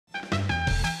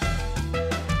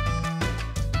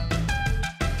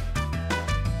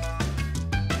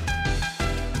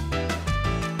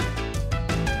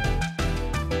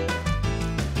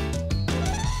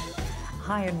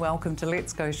welcome to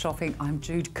Let's Go Shopping. I'm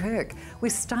Jude Kirk. We're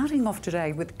starting off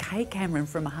today with Kay Cameron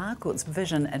from Harcourt's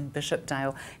Vision in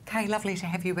Bishopdale. Kay, lovely to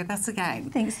have you with us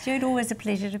again. Thanks, Jude. Always a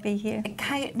pleasure to be here.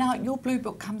 Kay, now your blue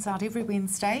book comes out every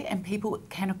Wednesday and people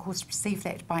can, of course, receive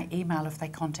that by email if they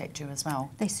contact you as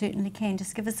well. They certainly can.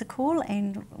 Just give us a call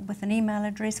and with an email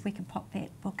address we can pop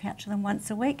that book out to them once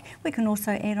a week. We can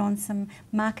also add on some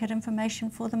market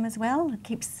information for them as well. It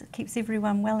keeps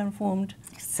everyone well informed.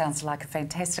 Sounds like a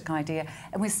fantastic idea.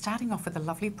 And we're starting off with a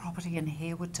lovely property in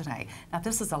Harewood today. Now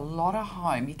this is a lot of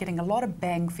home. You're getting a lot of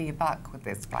bang for your buck with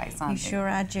this place, aren't you? You sure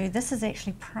are, Jude. This is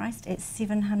actually priced at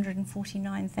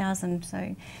 $749,000.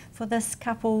 So for this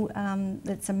couple,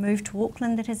 it's a move to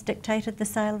Auckland that has dictated the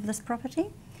sale of this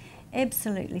property.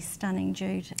 Absolutely stunning,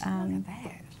 Jude. Look at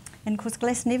that. And of course,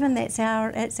 Glasnevin, it's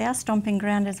our stomping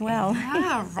ground as well.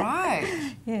 Yeah,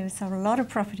 right. Yeah, we've sold a lot of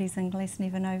properties in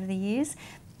Glasnevin over the years.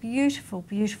 Beautiful,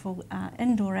 beautiful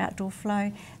indoor-outdoor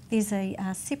flow. There's a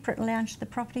separate lounge to the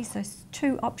property, so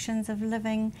two options of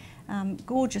living.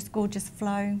 Gorgeous, gorgeous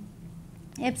flow.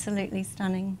 Absolutely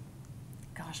stunning.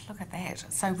 Gosh, look at that.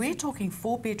 So we're talking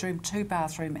 4-bedroom,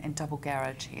 2-bathroom and double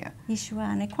garage here. Yes, you are.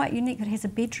 And they're quite unique. It has a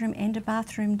bedroom and a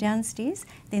bathroom downstairs,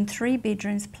 then 3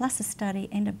 bedrooms plus a study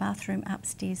and a bathroom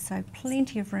upstairs, so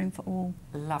plenty of room for all.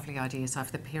 Lovely idea. So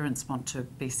if the parents want to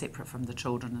be separate from the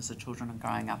children as the children are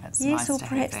growing up, it's yes, nice or to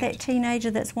perhaps have that teenager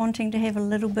that's wanting to have a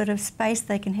little bit of space,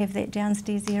 they can have that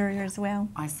downstairs area as well.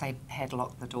 I say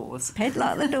padlock the doors.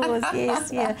 Padlock the doors,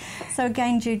 yes, yeah. So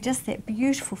again, Jude, just that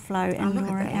beautiful flow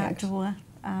indoor and outdoor.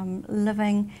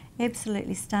 Living,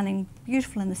 absolutely stunning,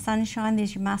 beautiful in the sunshine.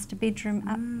 There's your master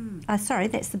bedroom up. Sorry,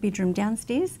 that's the bedroom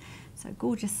downstairs. So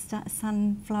gorgeous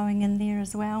sun flowing in there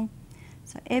as well.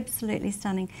 So absolutely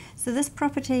stunning. So this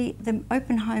property, the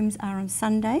open homes are on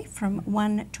Sunday from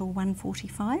 1 till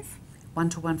 1:45. 1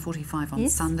 to 1:45 on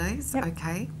Sundays. Yep.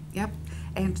 Okay, yep.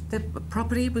 And the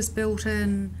property was built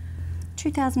in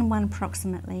 2001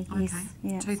 approximately, okay. Yes.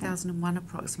 Yeah, 2001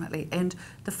 approximately. And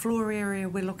the floor area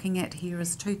we're looking at here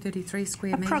is 233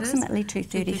 square metres? Approximately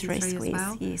 233 squares,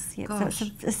 well? yes. Yep. Gosh. So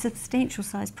it's a substantial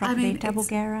size property, I mean, double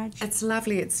garage. It's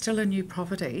lovely. It's still a new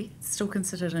property. It's still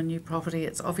considered a new property.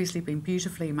 It's obviously been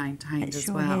beautifully maintained as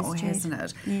well, hasn't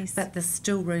it? Yes. But there's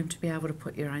still room to be able to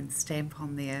put your own stamp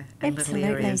on there in little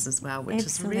areas as well, which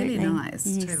is really nice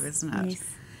too, isn't it? Yes,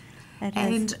 it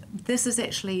and is. this is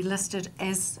actually listed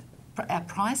as our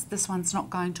price. This one's not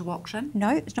going to auction? No,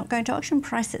 it's not going to auction.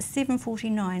 Price at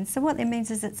 $749. So what that means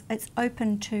is it's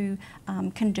open to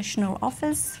conditional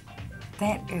offers.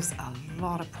 That is a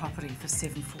lot of property for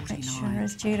 $749. It sure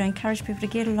is, Jude. I encourage people to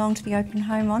get along to the open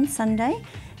home on Sunday.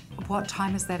 What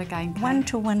time is that again, Kate? 1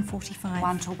 till 1:45.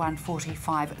 1 till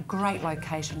 1:45. A great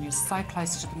location. You're so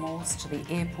close to the malls, to the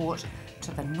airport,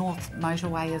 to the North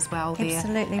Motorway as well there.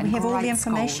 Absolutely. We have all the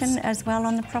information as well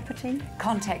on the property.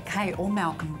 Contact Kay or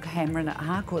Malcolm Cameron at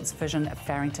Harcourt's Vision at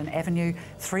Farrington Avenue,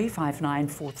 359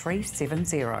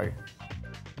 4370.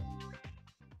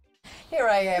 Here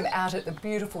I am out at the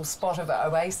beautiful spot of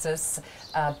Oasis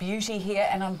Beauty here,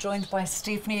 and I'm joined by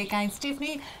Stephanie again.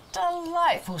 Stephanie,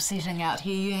 delightful setting out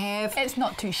here you have. It's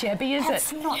not too shabby, is it?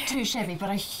 It's not too shabby, but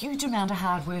a huge amount of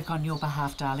hard work on your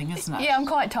behalf, darling, isn't it? Yeah, I'm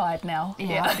quite tired now.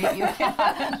 Yeah, I bet you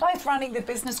are. Both running the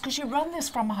business, because you run this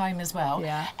from home as well,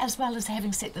 as well as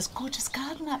having set this gorgeous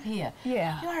garden up here.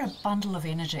 Yeah. You are a bundle of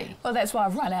energy. Well, that's why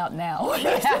I've run out now.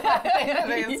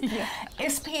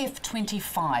 SPF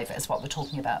 25 is what we're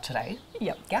talking about today.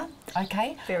 Yep. Yeah,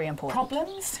 okay. Very important.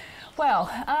 Problems? Well,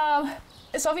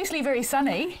 it's obviously very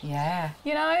sunny. Yeah.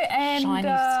 You know, and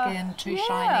shiny skin, too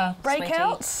shiny.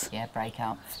 Breakouts. Sweaty. Yeah,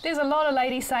 breakouts. There's a lot of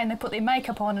ladies saying they put their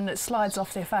makeup on and it slides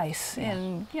off their face,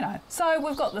 and you know. So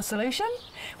we've got the solution.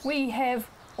 We have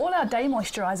all our day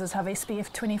moisturisers have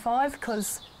SPF 25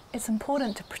 because it's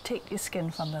important to protect your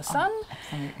skin from the sun,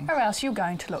 or else you're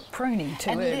going to look pruny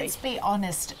too early. And let's be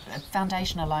honest,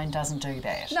 foundation alone doesn't do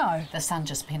that. No. The sun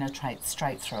just penetrates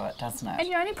straight through it, doesn't it? And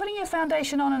you're only putting your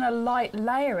foundation on in a light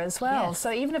layer as well. Yes.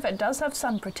 So even if it does have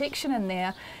sun protection in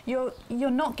there, you're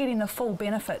not getting the full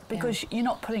benefit because you're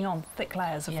not putting on thick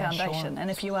layers of foundation. Sure. And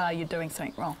if you are, you're doing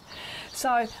something wrong.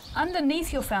 So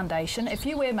underneath your foundation, if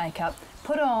you wear makeup,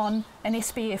 put on an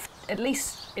SPF, at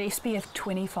least SPF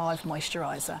 25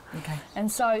 moisturiser. Okay.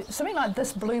 And so something like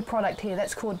this blue product here,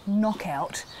 that's called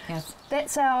Knockout. Yes.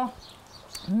 That's our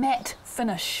matte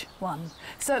finish one.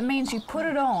 So it means you put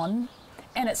it on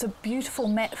and it's a beautiful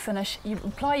matte finish. You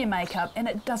apply your makeup and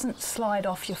it doesn't slide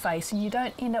off your face and you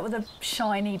don't end up with a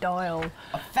shiny dial.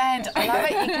 I love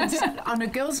it. You can, on a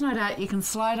girls' night out, you can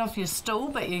slide off your stool,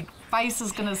 but you face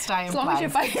is going to stay in As long place. as your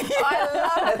face.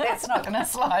 I love it. That's not going to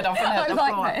slide off and hit the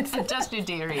like floor. that. Just your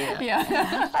derriere.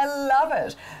 Yeah. I love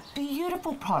it.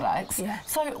 Beautiful products. Yeah.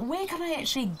 So where can I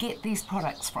actually get these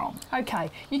products from? Okay,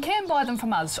 you can buy them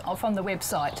from us or from the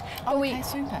website. But Okay,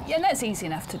 super. Yeah, and that's easy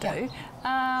enough to do.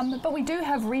 But we do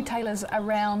have retailers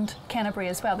around Canterbury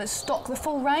as well that stock the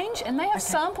full range, and they have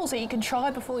samples that you can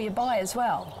try before you buy as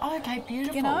well. Oh, okay,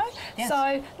 beautiful. You know, Yes.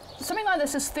 so something like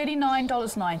this is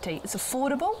 $39.90. It's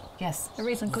affordable. Yes. The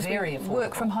reason because we Very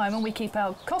work affordable. from home and we keep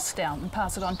our costs down and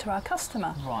pass it on to our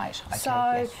customer. Right. Okay. So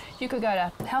yes. you could go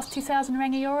to House 2000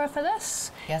 Rangiora for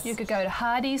this. Yes. You could go to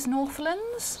Hardy's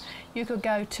Northlands. You could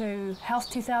go to House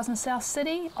 2000 South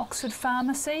City, Oxford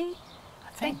Pharmacy.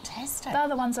 Fantastic. They're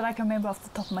the ones that I can remember off the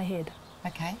top of my head.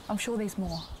 Okay. I'm sure there's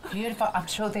more. Beautiful. I'm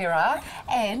sure there are.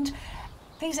 And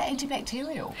these are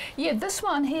antibacterial. Yeah, this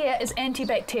one here is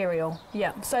antibacterial.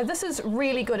 Yeah, so this is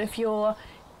really good if your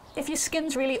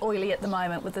skin's really oily at the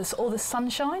moment with all this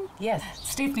sunshine. Yes.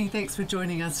 Stephanie, thanks for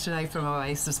joining us today from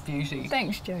Oasis Beauty.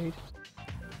 Thanks, Jude.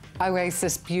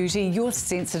 Oasis Beauty, your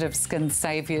sensitive skin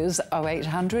saviours,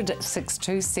 0800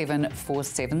 627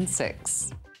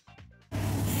 476.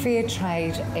 Fair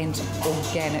trade and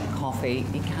organic coffee.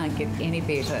 You can't get any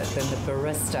better than the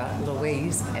barista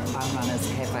Louise at Bun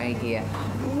Runners Cafe here.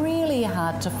 Really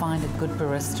hard to find a good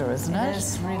barista, isn't it? It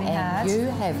is really and hard. You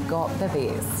have got the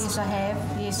best. Yes, I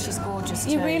have. Yes, she's gorgeous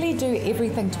You too. really do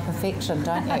everything to perfection,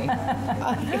 don't you?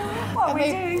 Well, we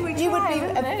do. We you would try, be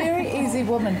wouldn't a we? very easy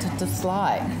woman to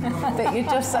dislike, but you're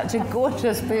just such a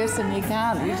gorgeous person. You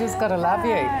can't. You just got to love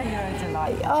you. Ah, you're a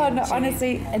delight. Oh no, Jude.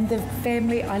 honestly, and the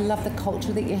family. I love the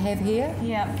culture that you have here.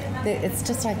 Yeah. It's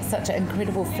just like such an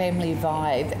incredible family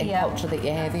vibe and Yeah. culture that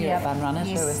you have here at Bun Runners,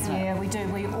 Yes, isn't it? yeah, we do.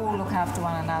 We all look after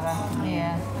one another.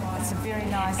 Yeah. It's a very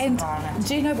nice And environment.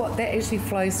 do you know what? That actually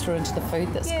flows through into the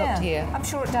food that's Yeah, cooked here. I'm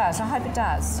sure it does. I hope it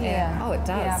does. Yeah. Oh, it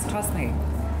does. Yeah. Trust me.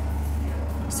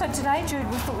 So today, Jude,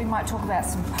 we thought we might talk about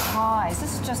some pies.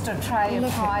 This is just a tray Look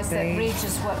of at pies that these. Reg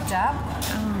has whipped up.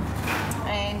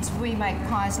 And we make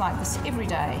pies like this every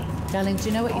day. Darling, do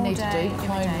you know what you All need day, to do? every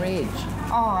Clone day. Reg.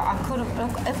 Oh, I could have.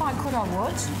 Look, if I could, I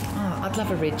would. Oh, I'd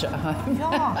love a Reg at home.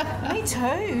 Oh, me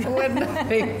too. Wouldn't it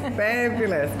be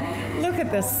fabulous? Look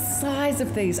at the size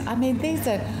of these. I mean, these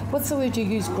are, what's the word you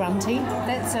use, grunty?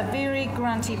 That's a very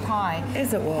grunty pie.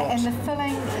 Is it what? And the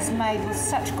filling is made with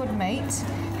such good meat,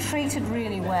 treated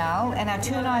really well, and our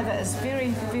turnover is very,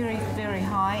 very, very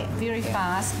high, very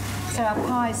fast, so our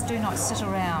pies do not sit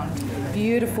around.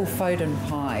 Beautiful Foden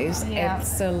pies, Yeah.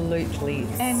 absolutely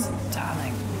And-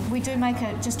 stunning. We do make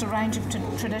just a range of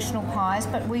traditional pies,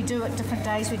 but we do at different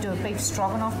days. We do a beef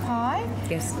stroganoff pie.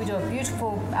 Yes. We do a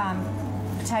beautiful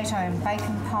potato and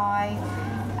bacon pie,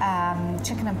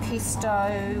 chicken and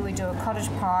pesto. We do a cottage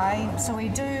pie. So we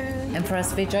do. And for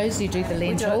us veggies, you do the We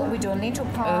lentil. do a lentil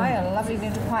pie, a lovely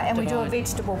lentil pie, and we do a divine.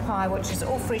 vegetable pie, which is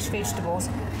all fresh vegetables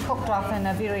cooked up in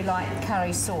a very light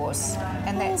curry sauce.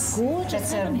 And that's gorgeous.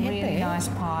 That's I a haven't had really that. nice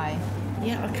pie.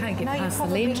 Yeah, I can't get No, you past the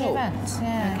probably lentil. haven't.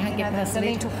 Yeah, I can't get past the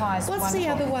lentil pie is What's the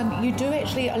wonderful. other one? You do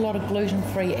actually a lot of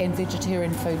gluten-free and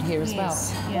vegetarian food here as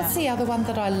Yes, well. yeah. What's the other one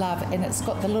that I love? And it's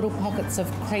got the little pockets of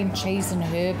cream cheese and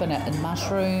herb in it, and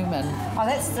mushroom and. Oh,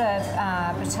 that's the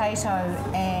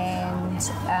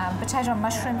potato and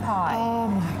mushroom pie. Oh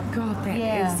my God, that is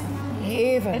Yeah.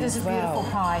 heaven. It is a as well.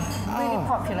 beautiful pie, really Oh.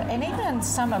 popular. And even in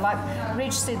summer, like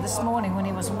Reg said this morning when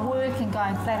he was working,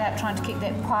 going flat out trying to keep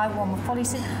that pie warm and full, he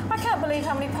said, I can't believe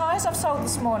how many pies I've sold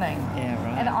this morning. Yeah,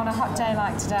 right. And on a hot day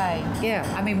like today. Yeah,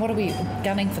 I mean, what are we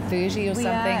gunning for 30 or We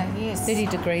something? are, yes. 30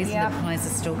 degrees Yep. and the pies are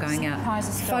still going out. Pies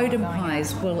are still Foden going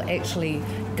pies will actually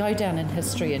go down in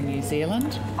history in New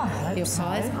Zealand. I hope Your so.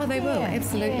 pies? Oh, they will, Yeah,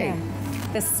 absolutely. yeah.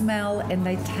 The smell and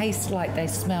they taste like they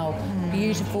smell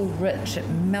beautiful, rich. It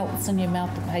melts in your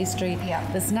mouth, the pastry. Yeah.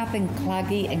 There's nothing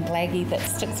cluggy and glaggy that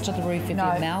sticks to the roof of No,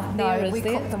 your mouth. no, there, is we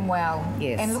there? cook them well.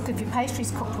 Yes. And look, if your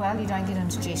pastry's cooked well, you don't get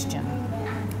indigestion.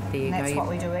 There you And that's go. what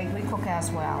we do. We cook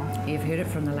ours well. You've heard it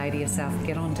from the lady herself.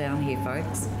 Get on down here,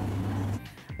 folks.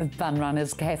 Bun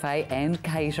Runners Cafe and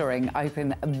Catering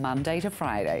open Monday to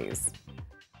Fridays.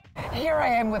 Here I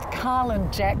am with Carl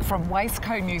and Jack from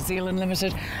Waistcoat New Zealand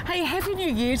Limited. Hey, Happy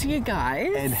New Year to you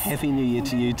guys. And Happy New Year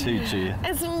to you too, Jude.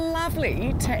 It's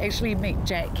lovely to actually meet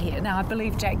Jack here. Now, I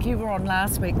believe, Jack, you were on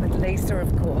last week with Lisa,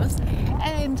 of course.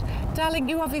 And, darling,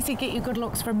 you obviously get your good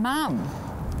looks from Mum.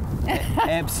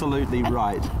 Absolutely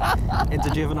right. And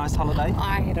did you have a nice holiday?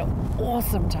 I had an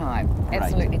awesome time. Great.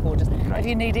 Absolutely gorgeous. Great. If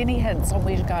you need any hints on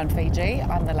where to go in Fiji,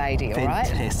 I'm the lady, all right?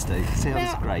 Fantastic. Sounds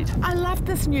Now, great. I love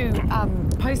this new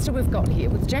poster we've got here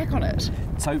with Jack on it.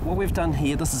 So what we've done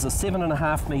here, this is a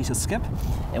 7.5 metre skip,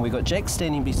 and we've got Jack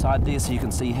standing beside there so you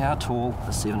can see how tall a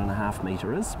 7.5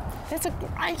 metre is. That's a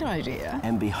great idea.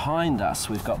 And behind us,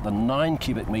 we've got the 9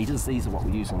 cubic metres. These are what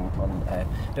we use on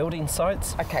building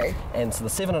sites. Okay. And so the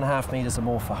 7.5 metres are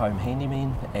more for home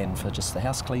handymen and for just the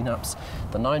house cleanups.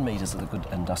 The 9 metres are the good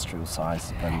industrial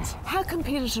size bins. How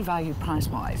competitive are you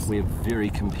price-wise? We're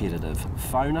very competitive.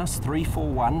 Phone us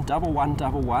 341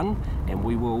 1111 and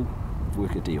we will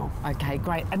work a deal. Okay,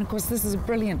 great. And of course, this is a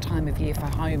brilliant time of year for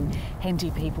home handy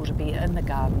people to be in the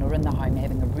garden or in the home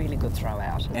having a really good throw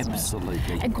out, isn't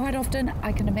Absolutely. it? And quite often,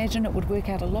 I can imagine it would work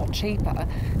out a lot cheaper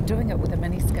doing it with a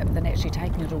mini skip than actually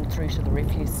taking it all through to the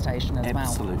refuse station as well.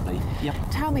 Absolutely. Yep.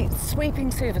 Tell me,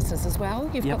 sweeping services as well?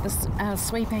 You've Yep. got this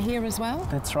sweeper here as well?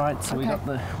 That's right. So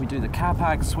Okay. we do the car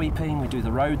park sweeping, we do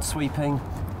the road sweeping,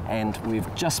 and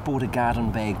we've just bought a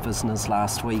garden bag business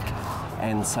last week.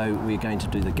 And so we're going to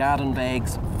do the garden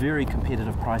bags, very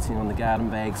competitive pricing on the garden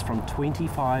bags, from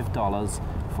 $25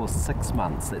 for 6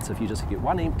 months. That's if you just get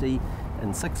one empty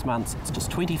in 6 months, it's just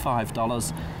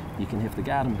 $25. You can have the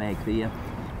garden bag there.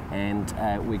 And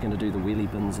we're going to do the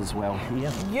wheelie bins as well here.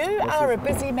 You are a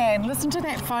busy man. Listen to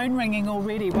that phone ringing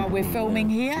already while we're filming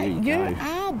here. There you You go.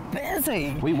 are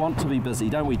busy. We want to be busy,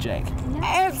 don't we, Jack?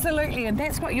 Absolutely, and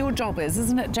that's what your job is,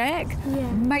 isn't it, Jack?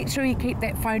 Yeah. Make sure you keep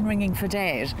that phone ringing for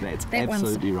Dad. That's That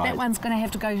absolutely right. That one's going to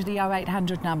have to go to the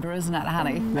 0800 number, isn't it,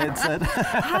 honey? That's it.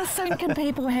 How soon can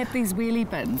people have these wheelie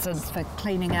bins for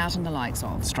cleaning out and the likes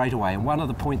of? Straight away. And one of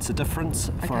the points of difference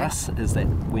for Okay. us is that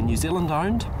we're New Zealand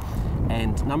owned,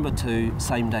 and number 2,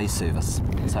 same day service.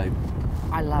 So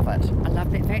I love it. I love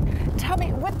that fact. Tell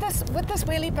me, with this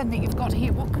wheelie bin that you've got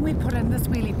here, what can we put in this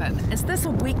wheelie bin? Is this a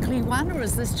weekly one, or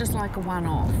is this just like a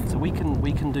one-off? So we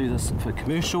can do this for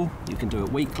commercial. You can do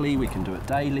it weekly, we can do it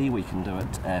daily, we can do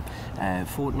it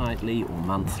fortnightly or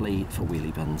monthly for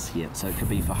wheelie bins. Yeah, so it could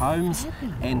be for homes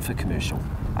and for commercial.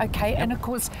 Okay, and of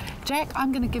course, Jack,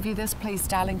 I'm going to give you this, please,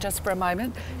 darling, just for a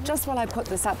moment, just while I put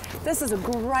this up. This is a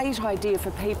great idea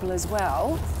for people as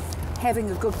well,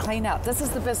 having a good clean out. This is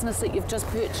the business that you've just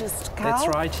purchased, Carl? That's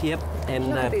right, yep. And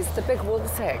Look at these, the big wool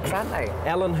sacks, aren't they?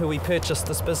 Alan, who we purchased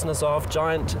this business of,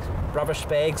 Giant Rubbish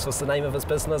Bags was the name of his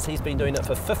business. He's been doing it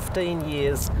for 15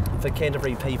 years for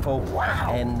Canterbury people.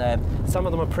 Wow. And some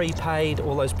of them are prepaid,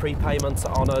 all those prepayments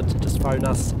are honoured, just phone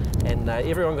us. And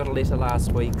everyone got a letter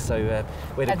last week, so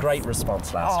we had a great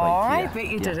response last week. I Yeah. bet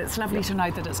you did. It's lovely to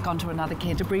know that it's gone to another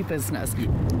Canterbury business.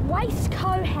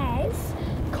 Waistco has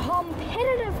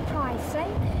competitive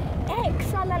pricing,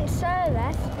 excellent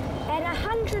service, and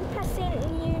 100%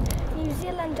 New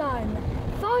Zealand owned.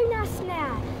 Phone us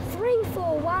now,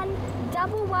 341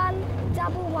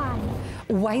 1111.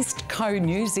 Waistco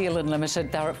New Zealand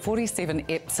Limited, they're at 47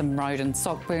 Epsom Road in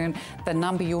Sockburn. The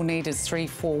number you'll need is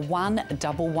 341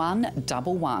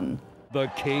 1111. The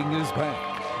King is back,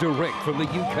 direct from the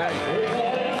UK.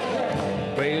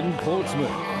 Ben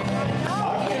Portsmouth,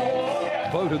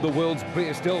 voted the world's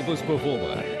best Elvis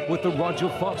performer with the Roger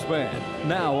Fox Band,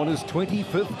 now on his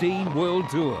 2015 World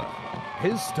Tour.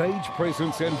 His stage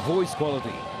presence and voice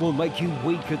quality will make you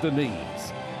weak at the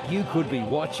knees. You could be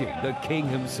watching the King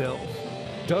himself.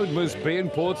 Don't miss Ben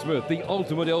Portsmouth, the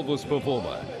ultimate Elvis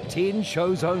performer. 10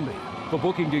 shows only. For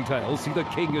booking details, see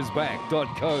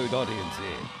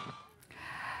thekingisback.co.nz.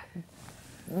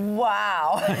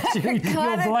 Wow. You're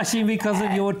blushing because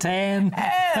of your tan.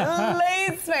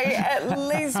 It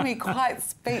leaves me quite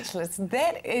speechless.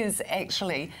 That is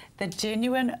actually the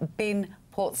genuine Ben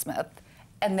Portsmouth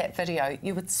in that video.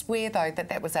 You would swear, though, that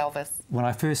that was Elvis. When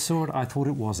I first saw it, I thought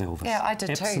it was Elvis. Yeah, I did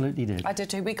too. Absolutely did. I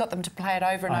did too. We got them to play it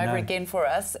over and I over know. again for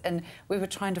us, and we were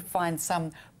trying to find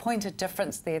some pointed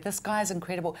difference there. This guy's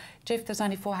incredible. Jeff, there's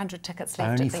only 400 tickets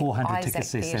left Only at the 400 Isaac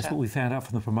tickets left. That's Theatre. what we found out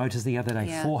from the promoters the other day.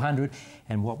 Yeah. 400,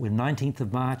 and what, we're 19th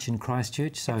of March in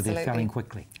Christchurch, so they're Absolutely. filling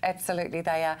quickly. Absolutely,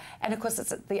 they are. And of course,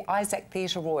 it's at the Isaac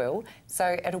Theatre Royal,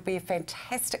 so it'll be a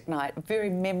fantastic night, a very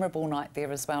memorable night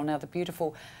there as well. Now, the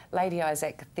beautiful Lady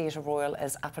Isaac Theatre Royal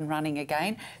is up and running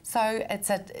again, so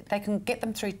they can get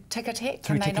them through Ticketek,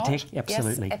 Through can they not? Ticketek,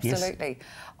 absolutely, Yes, yes. absolutely.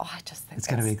 Oh, I just think It's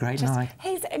going to be a great just, night.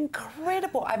 He's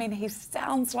incredible. I mean, he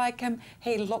sounds like him,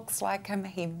 he looks like him,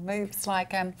 he moves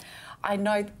like him. I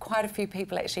know quite a few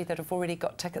people actually that have already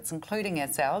got tickets, including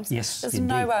ourselves. Yes, There's indeed.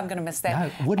 no way I'm going to miss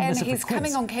that. No, wouldn't and miss it for he's coming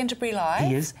quiz. on Canterbury Live.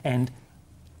 He is, and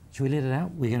Should we let it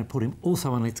out? We're going to put him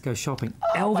also on Let's Go Shopping.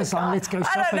 Elvis on Let's Go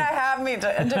Shopping. I don't know how I'm meant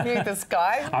to interview this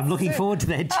guy. I'm looking forward to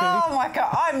that too. Oh my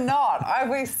God, I'm not. I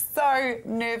was so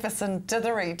nervous and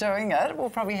dithery doing it. We'll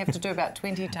probably have to do about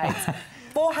 20 takes.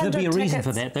 400 There'd be a reason tickets.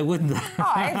 for that, though, wouldn't there?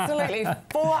 Oh, absolutely.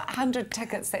 400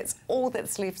 tickets, that's all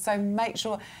that's left. So make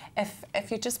sure, if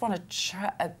you just want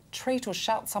a treat or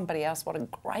shout somebody else, what a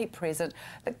great present,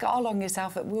 that go along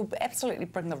yourself. It will absolutely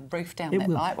bring the roof down that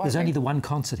night. There's only the one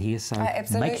concert here, so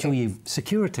make sure you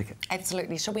secure a ticket.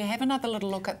 Absolutely. Shall we have another little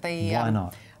look at the... Why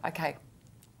not? OK.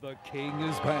 The King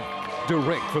is back,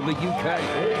 direct from the UK.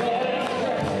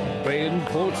 Ben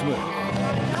Portsmouth.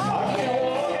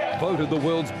 Voted the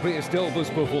world's best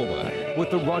Elvis performer with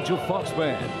the Roger Fox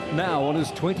Band, now on his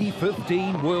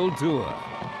 2015 World Tour.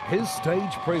 His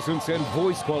stage presence and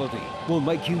voice quality will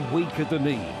make you weak at the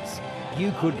knees.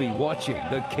 You could be watching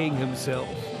the King himself.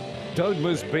 Don't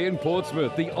miss Ben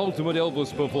Portsmouth, the ultimate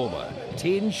Elvis performer.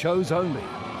 10 shows only.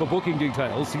 For booking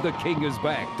details, see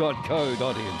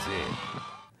thekingisback.co.nz.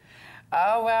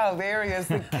 Oh, well, there he is.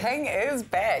 The King is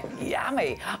back.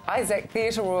 Yummy. Isaac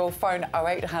Theatre Royal, phone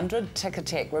 0800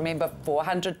 Ticketek. Remember,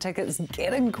 400 tickets.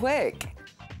 Get in quick.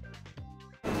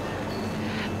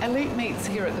 Elite Meats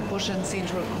here at the Bush Inn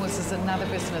Centre, of course, is another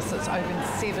business that's open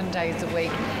 7 days a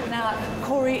week. Now,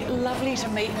 Corey, lovely to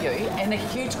meet you, and a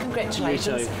huge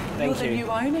congratulations. You too. Thank You're the new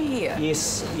owner here.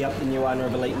 Yes, yep, the new owner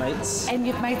of Elite Meats. And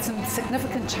you've made some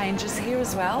significant changes here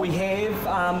as well. We have,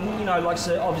 you know, like I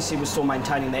said, obviously we're still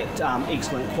maintaining that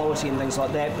excellent quality and things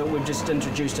like that, but we've just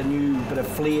introduced a new bit of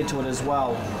flair to it as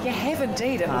well. You have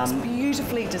indeed. It looks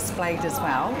beautifully displayed as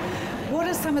well. What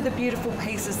are some of the beautiful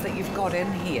pieces that you've got in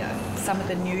here? Some of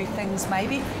the new things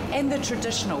maybe, and the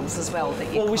traditionals as well that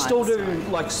you. Well, we still do,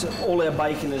 like, all our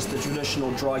bacon is the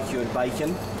traditional dry cured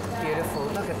bacon. Beautiful.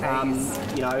 Look at these.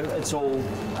 You know, it's all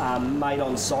made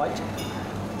on site.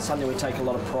 Something we take a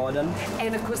lot of pride in.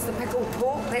 And of course the pickled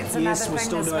pork. That's another thing as well. Yes, we're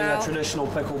still doing our traditional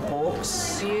pickled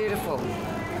porks. Beautiful.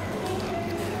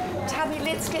 Tell me,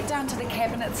 let's get down to the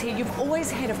cabinets here. You've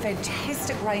always had a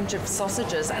fantastic range of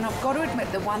sausages, and I've got to admit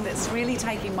the one that's really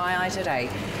taking my eye today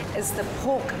is the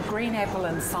pork green apple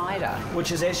and cider.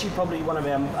 Which is actually probably one of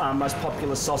our most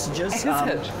popular sausages. Is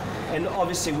it? And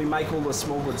obviously we make all the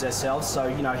small goods ourselves, so,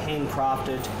 you know,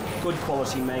 handcrafted, good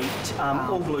quality meat,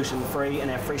 all gluten-free in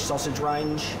our fresh sausage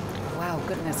range. Wow,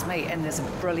 goodness me, and there's a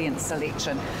brilliant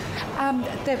selection.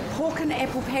 The pork and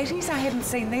apple patties, I haven't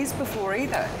seen these before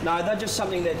either. No, they're just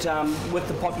something that, with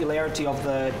the popularity of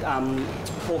the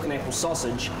pork and apple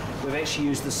sausage, we've actually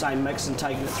used the same mix and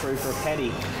taken it through for a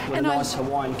patty with a nice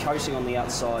Hawaiian coating on the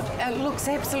outside. It looks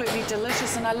absolutely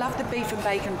delicious, and I love the beef and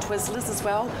bacon Twizzlers as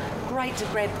well. Great to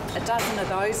grab a dozen of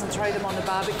those and throw them on the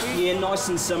barbecue. Yeah, nice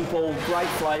and simple, great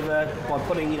flavour. By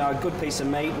putting, you know, a good piece of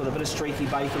meat with a bit of streaky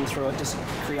bacon through it, just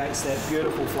creates that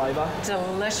beautiful flavour.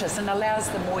 Delicious, and allows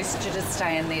the moisture to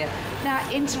stay in there. Now,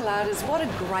 enchiladas, what a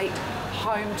great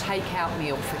home takeout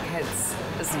meal for kids,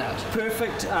 isn't it?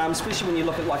 Perfect, especially when you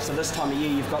look at, like, so this time of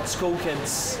year, you've got school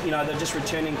kids, you know, they're just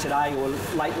returning today or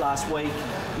late last week.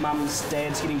 Mums,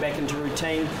 dads getting back into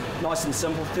routine. Nice and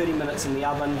simple, 30 minutes in the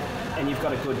oven, and you've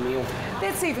got a good meal.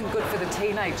 That's even good for the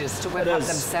teenagers to whip up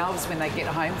themselves when they get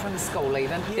home from school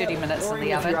even, 30 minutes in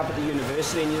the oven. Or if you're up at the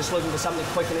university and you're just looking for something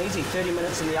quick and easy, 30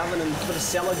 minutes in the oven and a bit of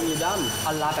salad and you're done.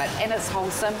 I love it, and it's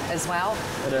wholesome as well.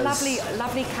 It is.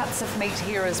 Lovely cuts of meat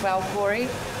here as well, Corey.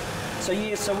 So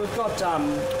yeah, so we've got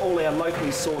all our locally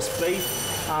sourced beef.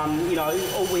 You know,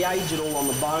 we age it all on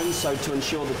the bone, so to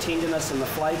ensure the tenderness and the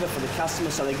flavour for the customer,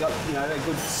 so they got, you know, a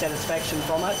good satisfaction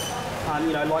from it.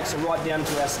 You know, like, so right down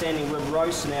to our standing rib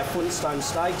roast and our Flintstone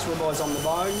steaks, ribeyes on the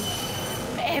bone.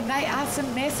 Man, they are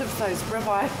some massive, those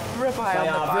ribeye on the bone, They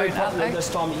are very aren't popular they? this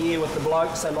time of year with the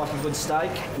blokes. They like a good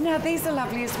steak. Now, these are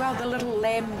lovely as well, the little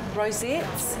lamb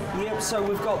rosettes. Yep, so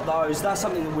we've got those. That's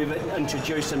something that we've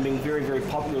introduced and been very, very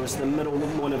popular. It's the middle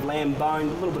loin of lamb bone,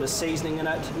 a little bit of seasoning in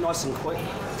it, nice and quick,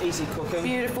 easy cooking.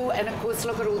 Beautiful, and of course,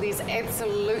 look at all these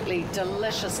absolutely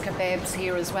delicious kebabs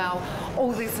here as well.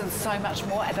 All this and so much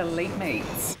more at Elite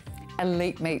Meats.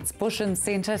 Elite Meats, Bush Inn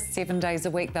Centre, 7 days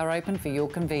a week. They're open for your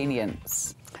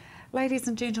convenience. Ladies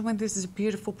and gentlemen, this is a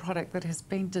beautiful product that has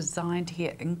been designed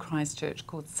here in Christchurch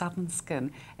called Southern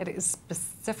Skin. It is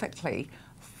specifically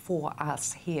for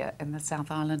us here in the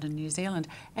South Island in New Zealand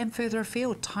and further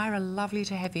afield. Tyra, lovely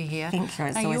to have you here. Thank you,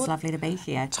 it's always lovely to be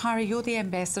here. Tyra, you're the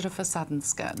ambassador for Southern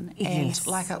Skin. Yes. And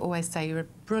like I always say, you're a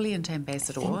brilliant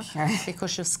ambassador. Thank you.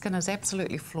 Because your skin is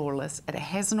absolutely flawless. It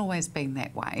hasn't always been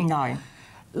that way. No.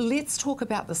 Let's talk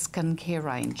about the skincare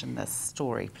range in this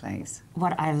story, please.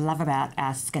 What I love about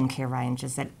our skincare range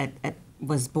is that it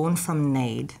was born from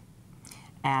need.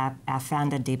 our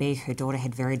founder, Debbie, her daughter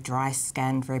had very dry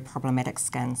skin, very problematic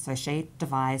skin, so she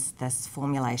devised this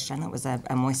formulation. It was a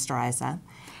moisturiser.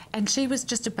 And she was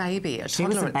just a baby, a She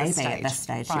was toddler a baby at this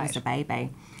stage. Right. She was a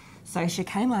baby. So she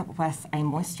came up with a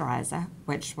moisturiser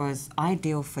which was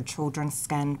ideal for children's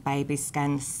skin, baby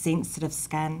skin, sensitive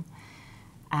skin.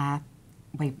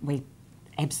 We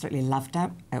absolutely loved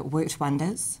it. It worked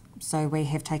wonders. So we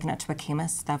have taken it to a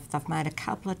chemist. They've made a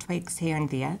couple of tweaks here and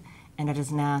there, and it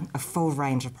is now a full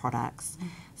range of products.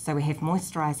 So we have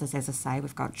moisturisers, as I say,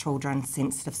 we've got children's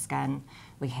sensitive skin.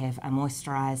 We have a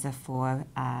moisturiser for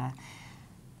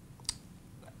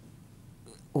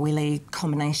oily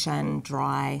combination,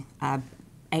 dry,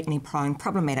 acne-prone,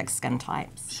 problematic skin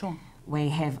types. Sure. We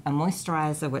have a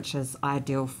moisturiser which is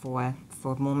ideal for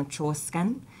more mature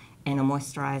skin, and a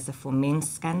moisturiser for men's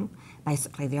skin.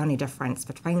 Basically, the only difference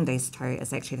between these two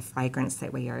is actually the fragrance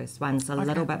that we use. One's a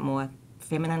little bit more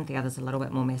feminine, the other's a little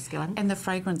bit more masculine. And the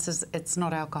fragrance is, it's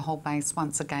not alcohol-based.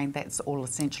 Once again, that's all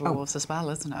essential oils as well,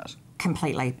 isn't it?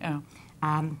 Completely. Yeah.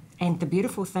 And the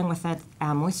beautiful thing with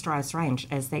our moisturised range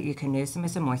is that you can use them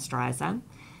as a moisturiser,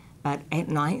 but at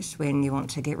night when you want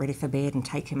to get ready for bed and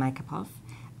take your makeup off,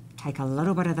 take a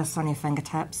little bit of this on your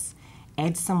fingertips,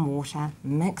 add some water,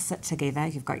 mix it together,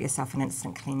 you've got yourself an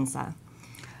instant cleanser.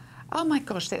 Oh my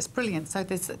gosh, that's brilliant. So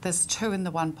there's two in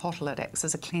the one bottle. It acts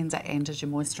as a cleanser and as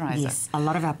your moisturiser. Yes, a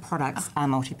lot of our products are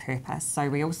multi-purpose. So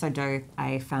we also do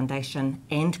a foundation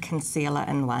and concealer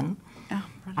in one. Oh,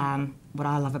 brilliant. What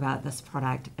I love about this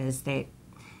product is that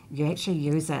you actually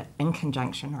use it in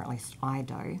conjunction, or at least I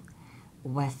do,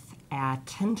 with our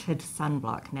tinted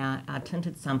sunblock. Now, our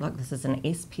tinted sunblock, this is an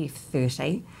SPF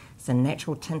 30. It's a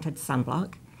natural tinted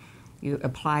sunblock. You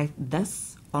apply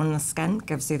this on the skin,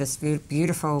 gives you this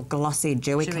beautiful, glossy,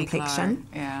 dewy complexion.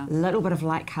 Glow. Yeah. A little bit of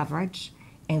light coverage,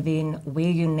 and then where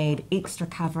you need extra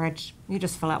coverage, you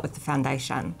just fill out with the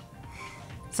foundation.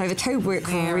 So the two work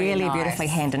really beautifully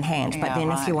hand in hand, but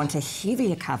then if you want a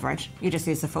heavier coverage, you just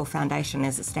use the full foundation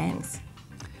as it stands.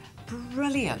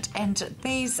 Brilliant. And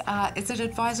these are, is it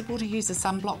advisable to use a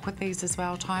sunblock with these as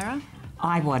well, Tyra?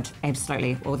 I would,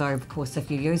 absolutely. Although, of course,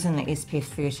 if you're using the SPF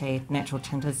 30 natural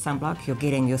tinted sunblock, you're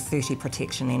getting your 30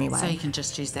 protection anyway. So you can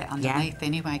just use that underneath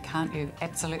anyway, can't you?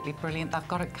 Absolutely brilliant. They've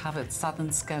got it covered.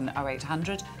 Southern Skin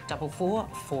 0800 44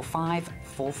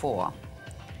 4544.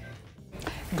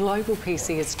 Global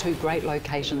PC has two great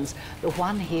locations. The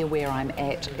one here where I'm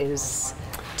at is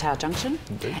Tower Junction.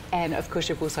 Indeed. And of course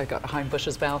you've also got Homebush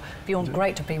as well. Bjorn,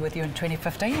 great to be with you in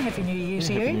 2015. Happy New Year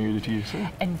to you. Happy New Year to you, sir.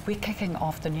 And we're kicking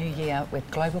off the new year with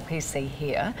Global PC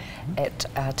here at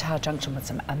Tower Junction with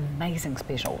some amazing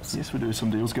specials. Yes, we do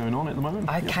some deals going on at the moment.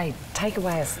 Okay, take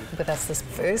away with us this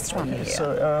first one here.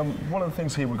 So one of the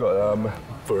things here we've got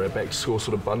for our back to school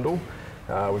sort of bundle,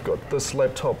 we've got this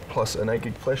laptop plus an 8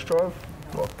 gig flash drive.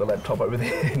 Well, the laptop over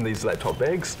there in these laptop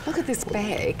bags. Look at this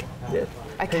bag. Yeah.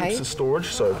 Okay. Heaps of storage,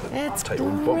 so It's take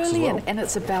one box as brilliant, well. and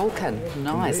it's a Balkan.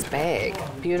 Nice Indeed.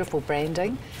 bag, beautiful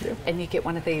branding. Yep. And you get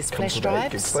one of these Comes flash with an 8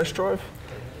 gig drives. flash drive.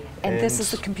 And this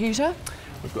is the computer.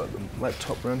 We've got the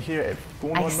laptop around here at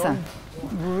Acer.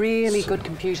 499. Really good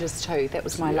computers too. That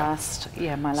was my last, So you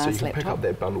last can pick laptop. up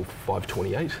that bundle for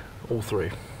 $528, all three.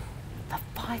 The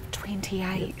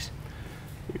 528.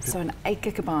 So an 8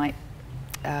 gigabyte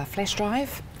flash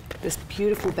drive. This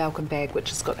beautiful Balkan bag, which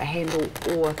has got a handle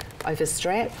or over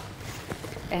strap,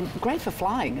 and great for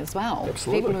flying as well.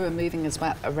 Absolutely. People who are moving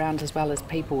around as well as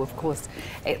people, of course,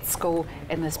 at school,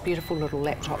 and this beautiful little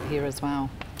laptop here as well.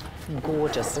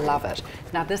 Gorgeous, love it.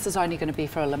 Now this is only going to be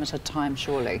for a limited time,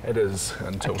 surely. It is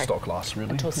until stock lasts,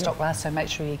 really. Until stock lasts, so make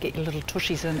sure you get your little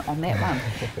tushies in on that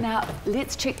one. Now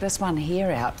let's check this one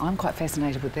here out. I'm quite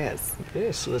fascinated with this.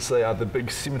 Yes, so that's the big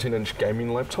 17-inch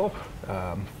gaming laptop,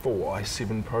 4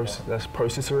 i7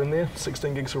 processor in there,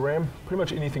 16 gigs of RAM, pretty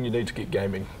much anything you need to get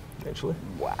gaming, actually.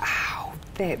 Wow,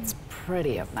 that's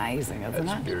pretty amazing, isn't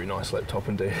It's it? a very nice laptop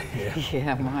indeed. Yeah.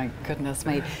 Yeah, my goodness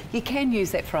me. You can use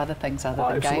that for other things other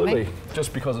than Absolutely. gaming.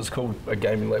 Just because it's called a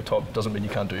gaming laptop doesn't mean you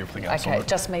can't do everything else Okay, on it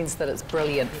just means that it's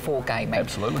brilliant for gaming.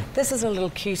 Absolutely. This is a little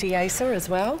cutie Acer as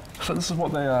well. So this is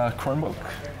what they are, Chromebook,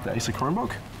 the Acer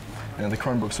Chromebook. And the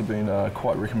Chromebooks have been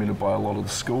quite recommended by a lot of the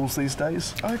schools these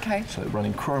days. Okay. So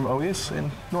running Chrome OS and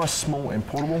nice, small and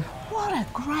portable. What a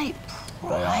great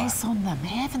price on them.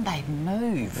 Haven't they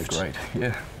moved? They're great,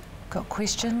 yeah. Got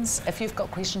questions? If you've got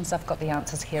questions, I've got the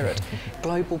answers here at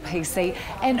Global PC.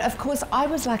 And of course, I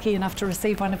was lucky enough to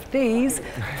receive one of these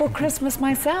for Christmas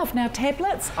myself. Now,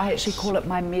 tablets, I actually call it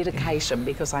my medication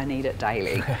because I need it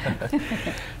daily.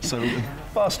 So a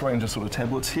vast range of sort of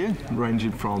tablets here,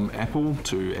 ranging from Apple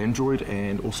to Android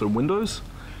and also Windows.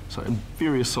 So in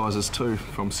various sizes too,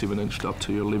 from 7-inch up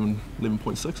to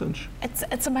 11.6 inch.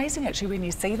 It's amazing actually when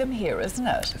you see them here, isn't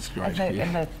it? It's great,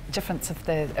 And the difference of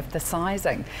the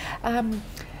sizing.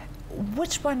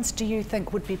 Which ones do you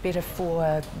think would be better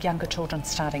for younger children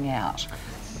starting out?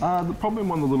 Probably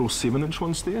one of the little 7-inch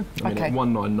ones there. I mean, at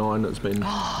 $199 it's been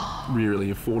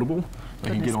really affordable. They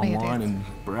can get online and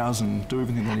browse and do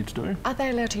everything they need to do. Are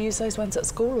they allowed to use those ones at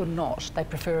school or not? They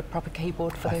prefer a proper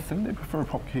keyboard for I think they prefer a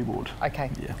proper keyboard. Okay,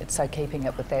 yeah. So keeping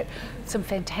it with that. Some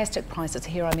fantastic prices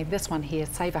here. I mean, this one here,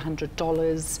 save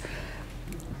 $100.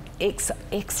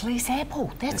 X-Lease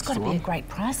Apple. That's got to be a great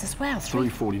price as well.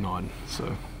 $349.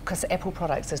 So. Because Apple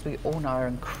products, as we all know, are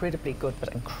incredibly good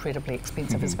but incredibly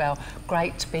expensive as well.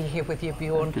 Great to be here with you,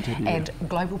 Bjorn. And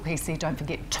Global PC, don't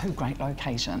forget, 2 great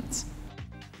locations.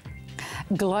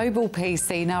 Global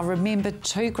PC, now remember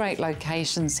 2 great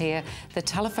locations here. The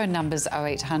telephone number's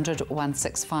 0800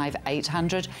 165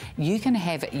 800. You can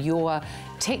have your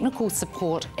technical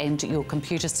support and your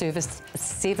computer service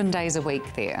 7 days a week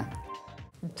there.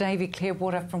 Davey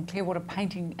Clearwater from Clearwater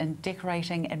Painting and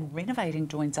Decorating and Renovating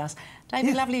joins us.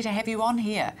 Davey, lovely to have you on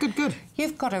here. Good.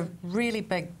 You've got a really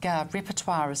big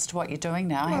repertoire as to what you're doing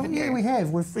now, haven't you? Yeah, we have.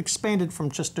 We've expanded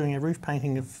from just doing a roof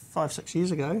painting of 5-6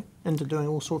 years ago into doing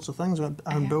all sorts of things. We've got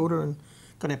our own builder and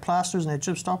got our plasterers and our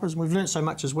jib stoppers, and we've learnt so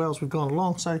much as well as we've gone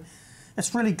along. So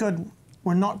it's really good.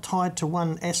 We're not tied to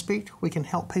one aspect. We can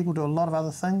help people do a lot of other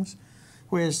things.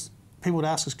 Whereas people would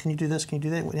ask us, can you do this, can you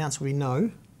do that? Well, the answer would be no.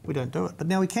 We don't do it, but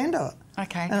now we can do it.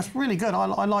 Okay. And it's really good. I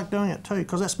like doing it too,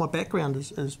 because that's my background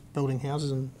is building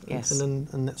houses and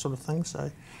that sort of thing. So,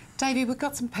 Davey, we've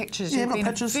got some pictures. Yeah, You've been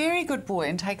pictures. a very good boy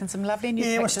and taken some lovely new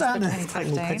pictures. Yeah, we're starting for to take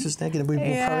more pictures now, get a bit more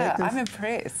proactive. I'm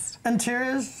impressed.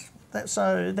 Interiors,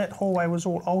 so that hallway was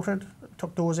all altered.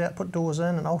 Took doors out, put doors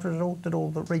in and altered it all, did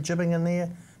all the rejibbing in there,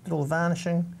 did all the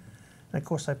varnishing. And of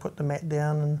course they put the mat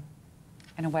down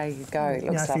and away you go. It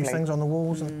looks a few things on the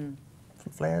walls and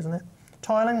some flowers and that.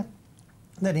 Tiling,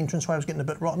 that entranceway was getting a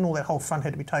bit rotten, all that whole front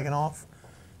had to be taken off.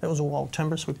 That was all old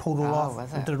timber, so we pulled it all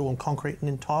off and did it all in concrete and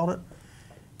then tiled it.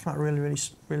 Came out really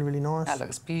nice. That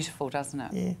looks beautiful, doesn't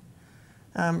it?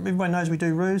 Yeah. Everybody knows we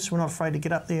do roofs, so we're not afraid to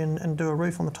get up there and do a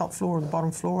roof on the top floor or the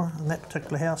bottom floor. In that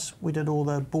particular house, we did all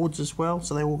the boards as well,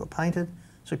 so they all got painted.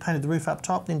 So we painted the roof up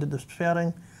top, then did the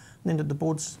spouting, then did the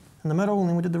boards in the middle, and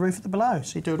then we did the roof at the below.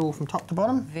 So you do it all from top to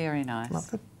bottom. Very nice.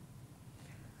 Good.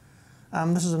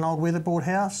 This is an old weatherboard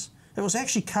house. It was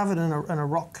actually covered in a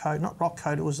rock coat, not rock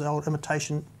coat, it was the old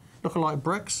imitation, looking like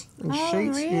bricks and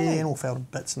sheets. Really? Yeah, and all fell to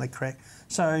bits and they cracked.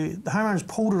 So the homeowners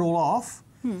pulled it all off,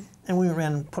 and we went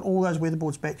around and put all those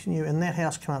weatherboards back to new, and that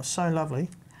house came out so lovely.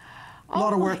 A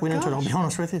lot of work went into it, I'll be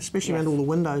honest with you, especially around all the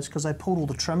windows, because they pulled all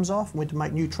the trims off and went to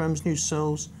make new trims, new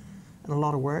sills, and a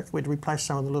lot of work. We had to replace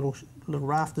some of the little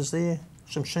rafters there.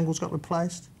 Some shingles got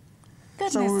replaced.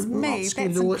 Goodness me, that's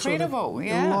incredible,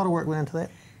 A lot of work went into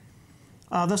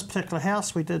that. This particular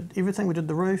house, we did everything. We did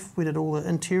the roof, we did all the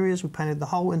interiors, we painted the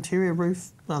whole interior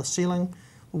roof, the ceiling,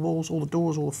 the walls, all the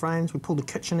doors, all the frames. We pulled the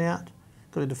kitchen out,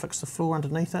 got to fix the floor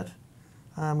underneath it.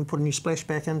 We put a new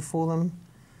splashback in for them.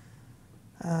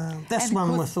 That's the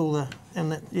one with all the,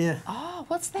 Oh,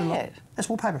 what's that? That's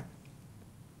wallpaper.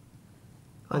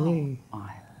 I knew.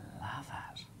 I love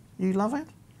it. You love it?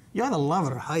 You either love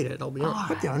it or hate it, I'll be honest.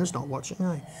 But the owner's not watching,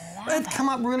 It came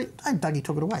up really... Oh, Dougie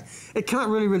took it away. It came up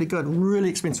really good. Really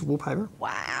expensive wallpaper.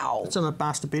 Wow. It's in a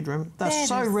master bedroom. They're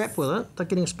so wrapped with it, they're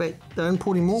getting us back. They're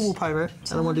importing more wallpaper, and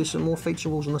they want to do some more feature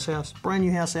walls in this house. Brand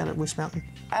new house out at West Mountain.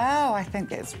 Oh, I think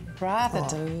that's rather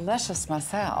delicious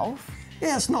myself.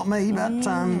 Yeah, it's not me, but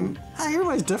hey,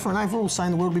 everybody's different. We're all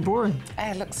saying the world will be boring.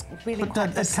 It looks really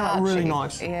But it came out really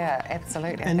nice. Yeah,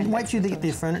 absolutely. And wait till you get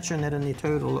their furniture and that in there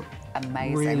too, it'll look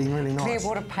amazing. Really nice.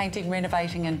 Clearwater Painting,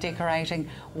 Renovating and Decorating.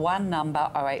 One number,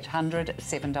 0800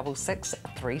 766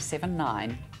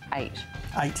 379 8.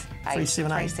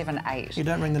 378. You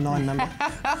don't ring the 9 number.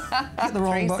 Get the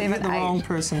wrong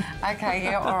person. Okay,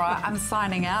 yeah, all right. I'm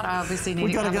signing out. I obviously need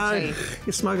We've got to go.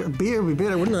 You smoke a beer would be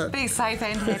better, wouldn't it? Be safe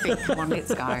and happy. Come on,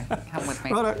 let's go. Come with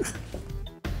me. Righto.